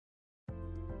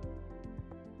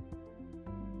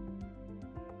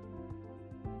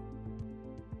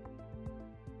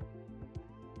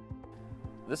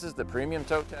This is the Premium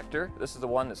Towtector. This is the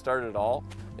one that started it all.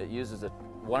 It uses a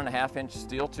 1.5-inch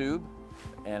steel tube,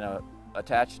 and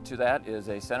attached to that is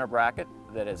a center bracket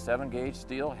that is 7-gauge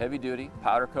steel, heavy duty,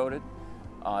 powder coated.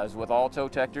 As with all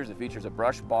Towtectors, it features a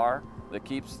brush bar that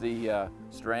keeps the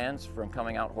strands from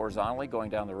coming out horizontally going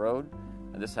down the road.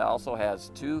 And this also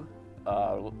has 2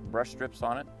 brush strips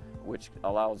on it, which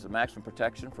allows the maximum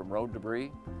protection from road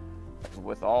debris.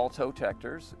 With all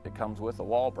Towtectors, it comes with a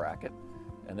wall bracket,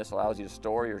 and this allows you to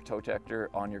store your Towtector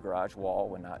on your garage wall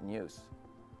when not in use.